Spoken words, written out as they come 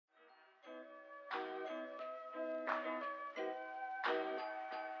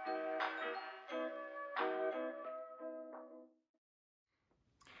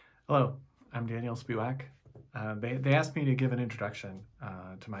Hello, I'm Daniel Spiewak. They asked me to give an introduction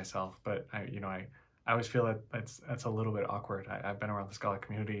to myself, but I always feel that that's a little bit awkward. I've been around the Scala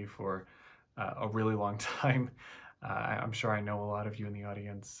community for a really long time. I'm sure I know a lot of you in the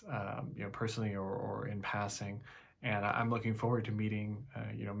audience, personally or in passing, and I'm looking forward to meeting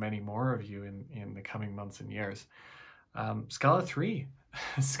many more of you in the coming months and years. Scala 3,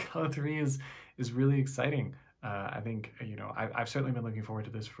 Scala 3 is really exciting. I think, I've certainly been looking forward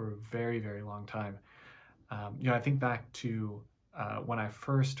to this for a very, very long time. I think back to when I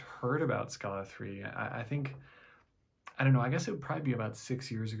first heard about Scala 3, I think, I don't know, I guess it would probably be about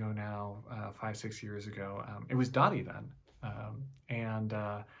 6 years ago now, 5, 6 years ago. It was Dottie then.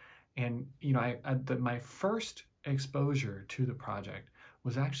 My first exposure to the project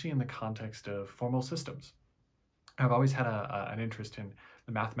was actually in the context of formal systems. I've always had an interest in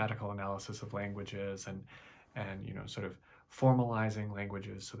the mathematical analysis of languages and sort of formalizing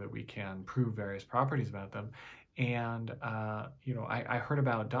languages so that we can prove various properties about them. And I heard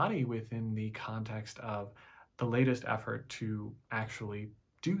about Dottie within the context of the latest effort to actually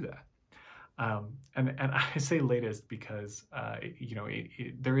do that. And I say latest because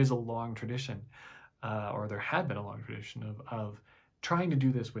there is a long tradition, or there had been a long tradition of trying to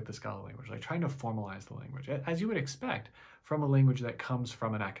do this with the Scala language, like trying to formalize the language, as you would expect from a language that comes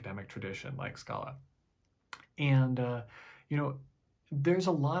from an academic tradition like Scala. And, there's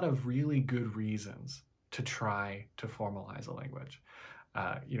a lot of really good reasons to try to formalize a language.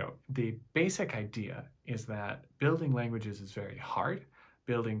 The basic idea is that building languages is very hard.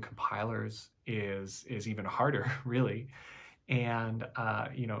 Building compilers is even harder, really. And,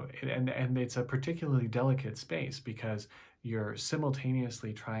 and it's a particularly delicate space because you're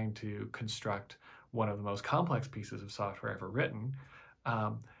simultaneously trying to construct one of the most complex pieces of software ever written,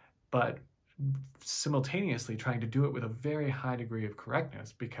 but simultaneously trying to do it with a very high degree of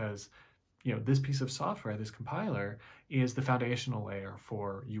correctness because this piece of software, this compiler, is the foundational layer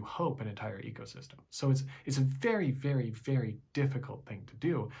for, you hope, an entire ecosystem. So it's a very, very, very difficult thing to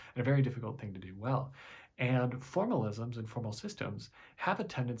do and a very difficult thing to do well. And formalisms and formal systems have a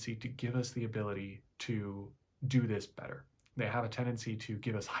tendency to give us the ability to do this better. They have a tendency to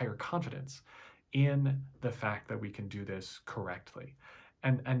give us higher confidence in the fact that we can do this correctly.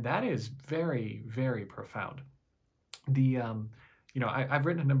 And that is very, very profound. I've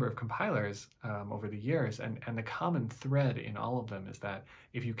written a number of compilers over the years, and the common thread in all of them is that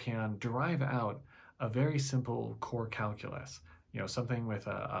if you can derive out a very simple core calculus, something with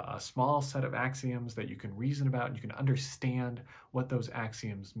a small set of axioms that you can reason about, and you can understand what those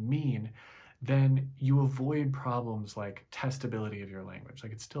axioms mean, then you avoid problems like testability of your language.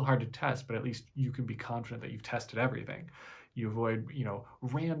 Like, it's still hard to test, but at least you can be confident that you've tested everything. You avoid,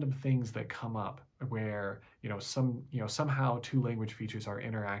 random things that come up where, somehow two language features are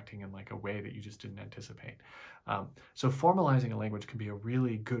interacting in like a way that you just didn't anticipate. So formalizing a language can be a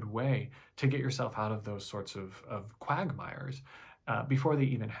really good way to get yourself out of those sorts of quagmires before they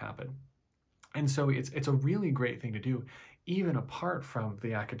even happen. And so it's a really great thing to do, even apart from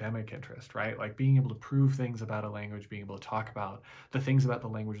the academic interest, right? Like being able to prove things about a language, being able to talk about the things about the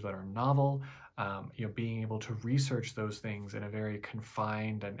language that are novel, being able to research those things in a very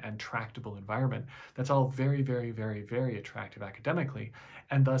confined and tractable environment. That's all very, very, very, very attractive academically,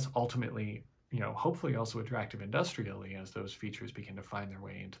 and thus ultimately, hopefully also attractive industrially as those features begin to find their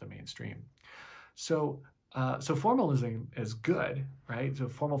way into the mainstream. So formalism is good, right? So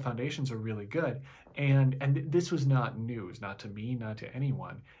formal foundations are really good. And this was not news, not to me, not to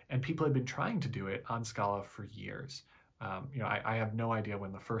anyone. And people had been trying to do it on Scala for years. I have no idea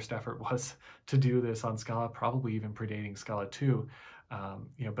when the first effort was to do this on Scala, probably even predating Scala 2.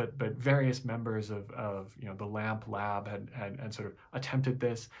 But various members of the LAMP lab had sort of attempted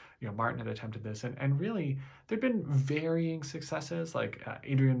this. Martin had attempted this, and really there'd been varying successes. Like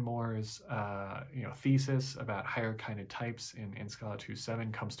Adrian Moore's thesis about higher kinded types in Scala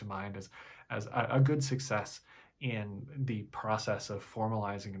 2.7 comes to mind as a good success in the process of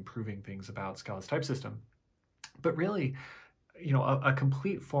formalizing and proving things about Scala's type system. But really, a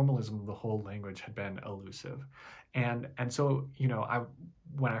complete formalism of the whole language had been elusive. And so,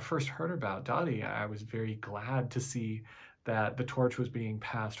 when I first heard about Dottie, I was very glad to see that the torch was being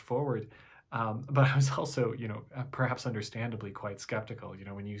passed forward. But I was also, perhaps understandably quite skeptical.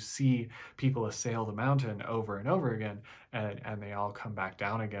 When you see people assail the mountain over and over again, and they all come back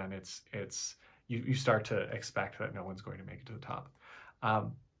down again, you start to expect that no one's going to make it to the top.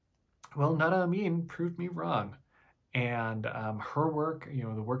 Well, Nada Amin proved me wrong. And her work,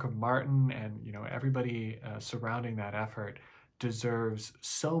 the work of Martin and, everybody surrounding that effort deserves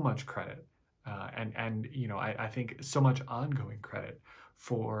so much credit. I think so much ongoing credit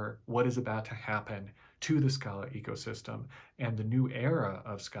for what is about to happen to the Scala ecosystem and the new era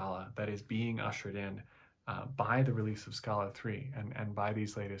of Scala that is being ushered in by the release of Scala 3 and by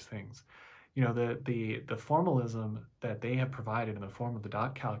these latest things. You know, the formalism that they have provided in the form of the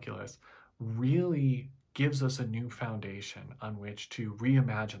dot calculus really gives us a new foundation on which to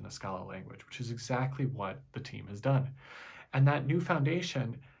reimagine the Scala language, which is exactly what the team has done. And that new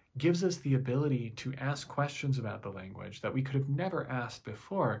foundation gives us the ability to ask questions about the language that we could have never asked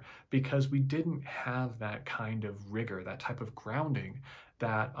before because we didn't have that kind of rigor, that type of grounding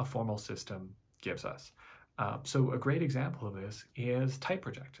that a formal system gives us. So a great example of this is type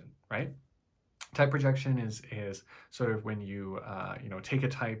projection, right? Type projection is sort of when you take a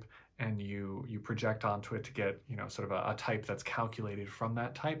type and you project onto it to get sort of a type that's calculated from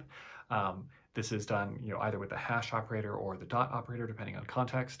that type. This is done either with the hash operator or the dot operator, depending on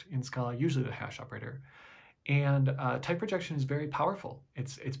context in Scala, usually the hash operator. And type projection is very powerful.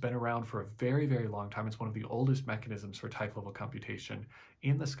 It's been around for a very, very long time. It's one of the oldest mechanisms for type level computation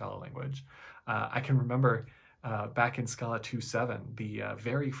in the Scala language. I can remember back in Scala 2.7, the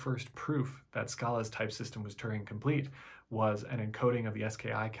very first proof that Scala's type system was Turing complete was an encoding of the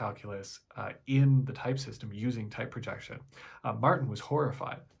SKI calculus in the type system using type projection. Martin was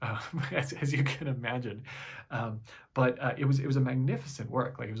horrified, as you can imagine, but it was a magnificent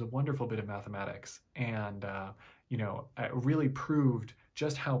work. Like, it was a wonderful bit of mathematics, and it really proved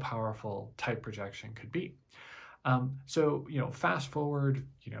just how powerful type projection could be. So fast forward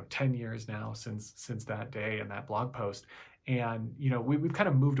 10 years now since that day and that blog post, and we've kind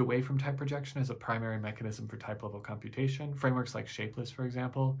of moved away from type projection as a primary mechanism for type level computation. Frameworks like Shapeless, for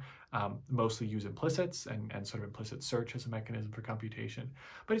example, mostly use implicits and sort of implicit search as a mechanism for computation,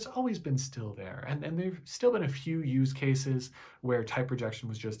 but it's always been still there, and there've still been a few use cases where type projection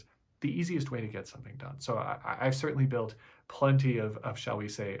was just the easiest way to get something done. So I've certainly built plenty of shall we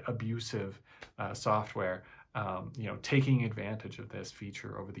say, abusive software taking advantage of this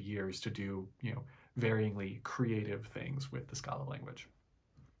feature over the years to do, varyingly creative things with the Scala language.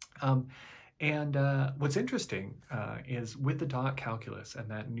 What's interesting is with the dot calculus and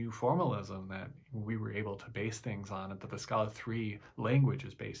that new formalism that we were able to base things on, and that the Scala 3 language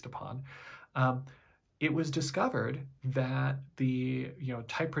is based upon, it was discovered that the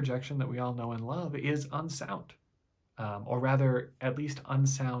type projection that we all know and love is unsound. Or rather, at least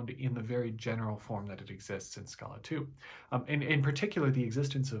unsound in the very general form that it exists in Scala 2. In particular, the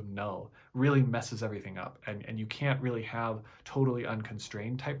existence of null really messes everything up, and you can't really have totally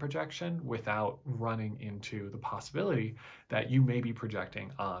unconstrained type projection without running into the possibility that you may be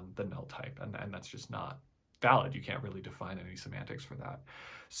projecting on the null type, and that's just not valid. You can't really define any semantics for that.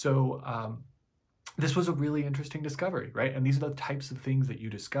 So this was a really interesting discovery, right? And these are the types of things that you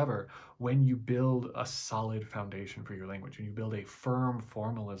discover when you build a solid foundation for your language, when you build a firm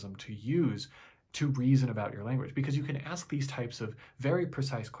formalism to use to reason about your language, because you can ask these types of very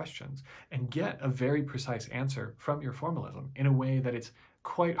precise questions and get a very precise answer from your formalism in a way that it's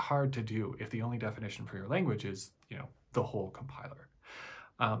quite hard to do if the only definition for your language is, the whole compiler.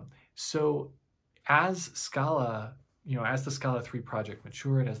 So as Scala, as the Scala 3 project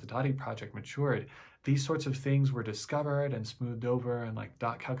matured, as the Dotty project matured, these sorts of things were discovered and smoothed over, and like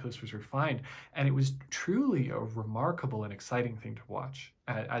dot calculus was refined. And it was truly a remarkable and exciting thing to watch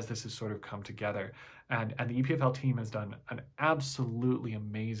as this has sort of come together. And the EPFL team has done an absolutely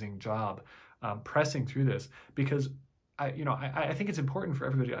amazing job pressing through this, because I think it's important for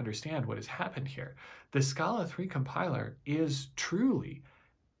everybody to understand what has happened here. The Scala 3 compiler is truly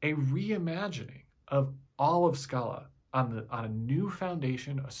a reimagining of all of Scala on a new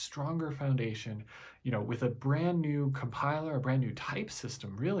foundation, a stronger foundation, with a brand new compiler, a brand new type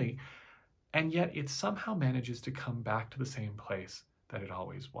system, really, and yet it somehow manages to come back to the same place that it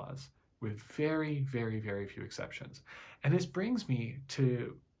always was, with very, very, very few exceptions. And this brings me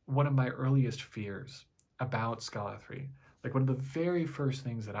to one of my earliest fears about Scala 3. Like, one of the very first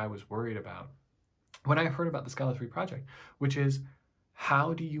things that I was worried about when I heard about the Scala 3 project, which is,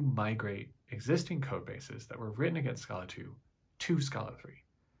 how do you migrate existing code bases that were written against Scala 2 to Scala 3?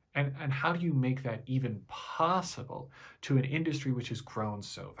 And how do you make that even possible to an industry which has grown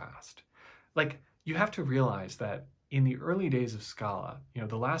so fast? Like, you have to realize that in the early days of Scala,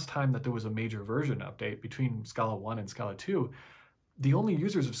 the last time that there was a major version update between Scala 1 and Scala 2, the only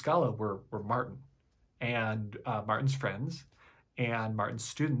users of Scala were Martin and Martin's friends and Martin's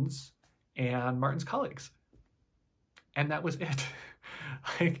students and Martin's colleagues. And that was it.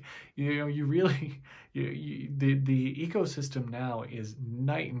 Like, you really, the ecosystem now is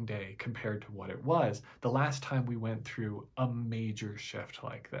night and day compared to what it was the last time we went through a major shift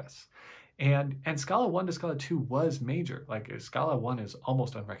like this. And Scala 1 to Scala 2 was major. Like Scala 1 is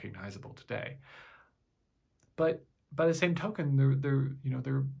almost unrecognizable today. But by the same token,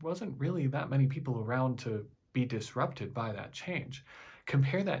 there wasn't really that many people around to be disrupted by that change.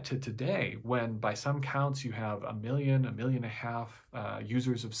 Compare that to today, when by some counts you have a million and a half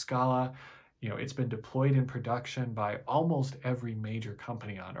users of Scala. It's been deployed in production by almost every major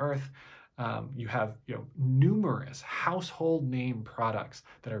company on Earth. You have numerous household name products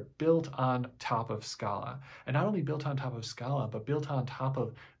that are built on top of Scala. And not only built on top of Scala, but built on top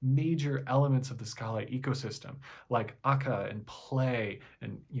of major elements of the Scala ecosystem, like Akka and Play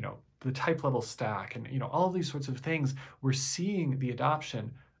and the type level stack and all of these sorts of things. We're seeing the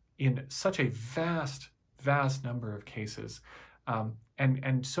adoption in such a vast number of cases.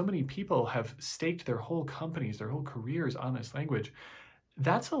 And so many people have staked their whole companies, their whole careers on this language.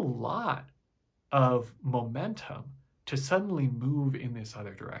 That's a lot of momentum to suddenly move in this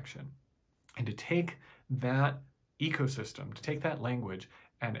other direction, and to take that ecosystem, to take that language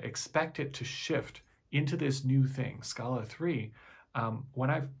and expect it to shift into this new thing, Scala 3. When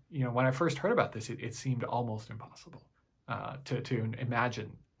I first heard about this, it seemed almost impossible to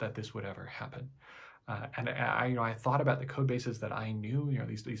imagine that this would ever happen. And I thought about the code bases that I knew,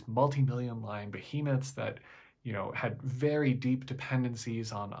 these multi-million line behemoths that had very deep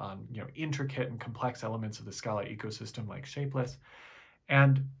dependencies on intricate and complex elements of the Scala ecosystem, like Shapeless.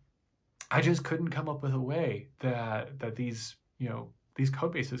 And I just couldn't come up with a way that these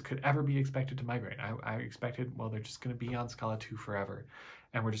code bases could ever be expected to migrate. I expected, well, they're just going to be on Scala 2 forever,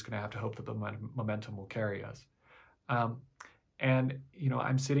 and we're just going to have to hope that the momentum will carry us. And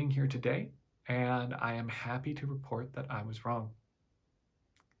I'm sitting here today, and I am happy to report that I was wrong.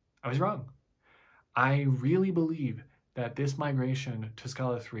 I was wrong. I really believe that this migration to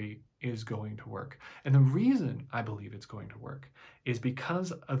Scala 3 is going to work. And the reason I believe it's going to work is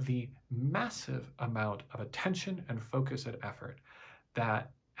because of the massive amount of attention and focus and effort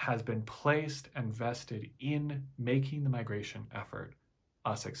that has been placed and vested in making the migration effort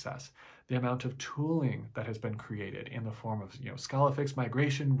a success. The amount of tooling that has been created in the form of Scala fix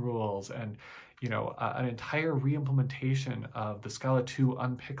migration rules and an entire reimplementation of the Scala 2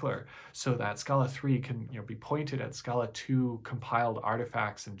 unpickler, so that Scala 3 can be pointed at Scala 2 compiled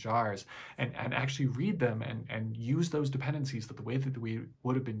artifacts and jars and actually read them and use those dependencies the way that we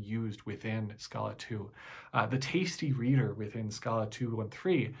would have been used within Scala 2. The tasty reader within Scala 2 and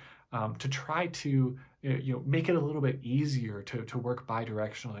 3 to try to make it a little bit easier to work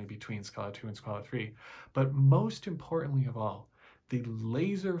bidirectionally between Scala 2 and Scala 3. But most importantly of all, the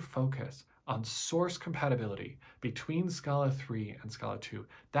laser focus on source compatibility between Scala 3 and Scala 2.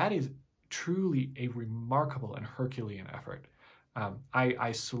 That is truly a remarkable and Herculean effort.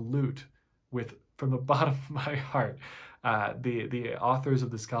 I salute from the bottom of my heart the authors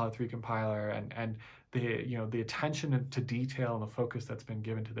of the Scala 3 compiler and the attention to detail and the focus that's been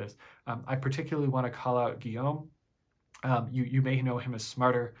given to this. I particularly want to call out Guillaume. You may know him as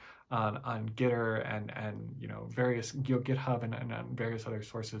Smarter on Gitter and various GitHub and various other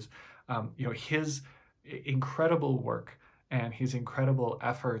sources. His incredible work and his incredible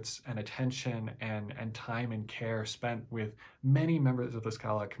efforts and attention and time and care spent with many members of the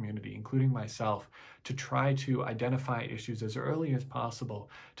Scala community, including myself, to try to identify issues as early as possible,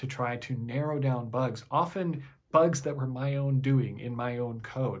 to try to narrow down bugs, often bugs that were my own doing in my own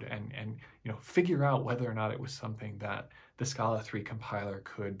code, and figure out whether or not it was something that the Scala 3 compiler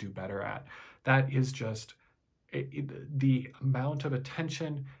could do better at. That is just the amount of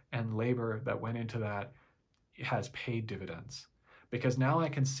attention and labor that went into that has paid dividends. Because now I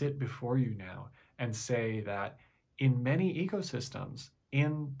can sit before you now and say that in many ecosystems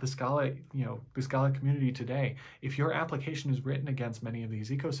in the Scala, the Scala community today, if your application is written against many of these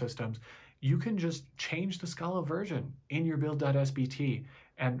ecosystems, you can just change the Scala version in your build.sbt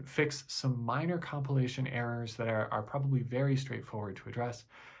and fix some minor compilation errors that are probably very straightforward to address.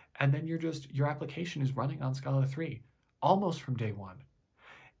 And then your application is running on Scala 3 almost from day one.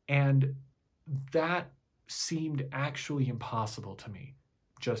 And that seemed actually impossible to me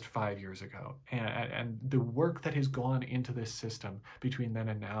just 5 years ago. And the work that has gone into this system between then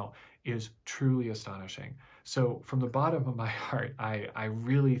and now is truly astonishing. So from the bottom of my heart, I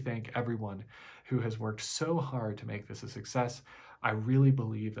really thank everyone who has worked so hard to make this a success. I really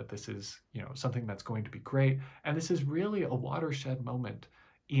believe that this is something that's going to be great. And this is really a watershed moment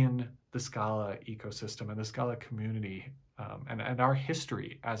in the Scala ecosystem and the Scala community and our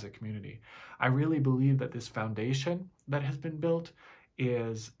history as a community. I really believe that this foundation that has been built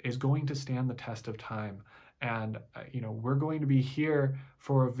is going to stand the test of time. And we're going to be here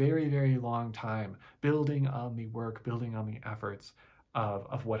for a very, very long time, building on the work, building on the efforts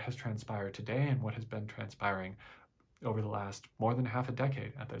of what has transpired today and what has been transpiring over the last more than half a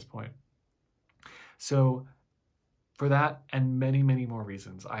decade at this point. So for that and many, many more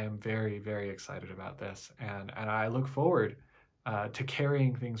reasons, I am very, very excited about this. And I look forward to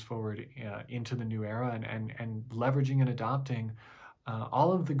carrying things forward into the new era and leveraging and adopting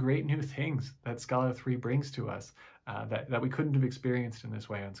all of the great new things that Scala 3 brings to us that we couldn't have experienced in this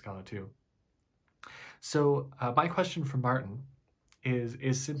way on Scala 2. So my question for Martin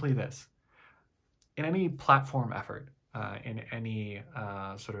is simply this. In any platform effort, in any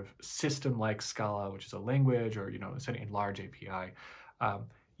sort of system like Scala, which is a language, or setting a large API,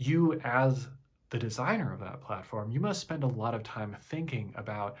 you as the designer of that platform, you must spend a lot of time thinking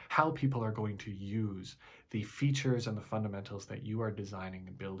about how people are going to use the features and the fundamentals that you are designing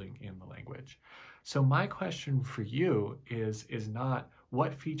and building in the language. So my question for you is not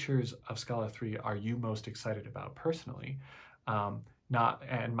what features of Scala 3 are you most excited about personally,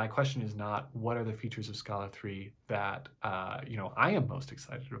 and my question is not what are the features of Scala 3 that I am most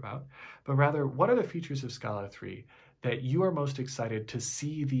excited about, but rather what are the features of Scala 3 that you are most excited to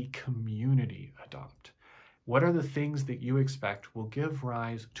see the community adopt? What are the things that you expect will give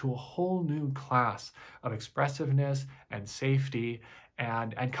rise to a whole new class of expressiveness and safety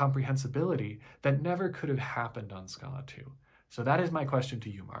and comprehensibility that never could have happened on Scala 2? So that is my question to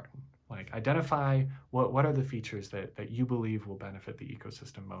you, Martin. Like, identify what are the features that you believe will benefit the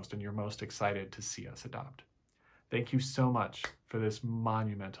ecosystem most and you're most excited to see us adopt. Thank you so much for this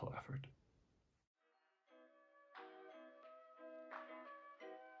monumental effort.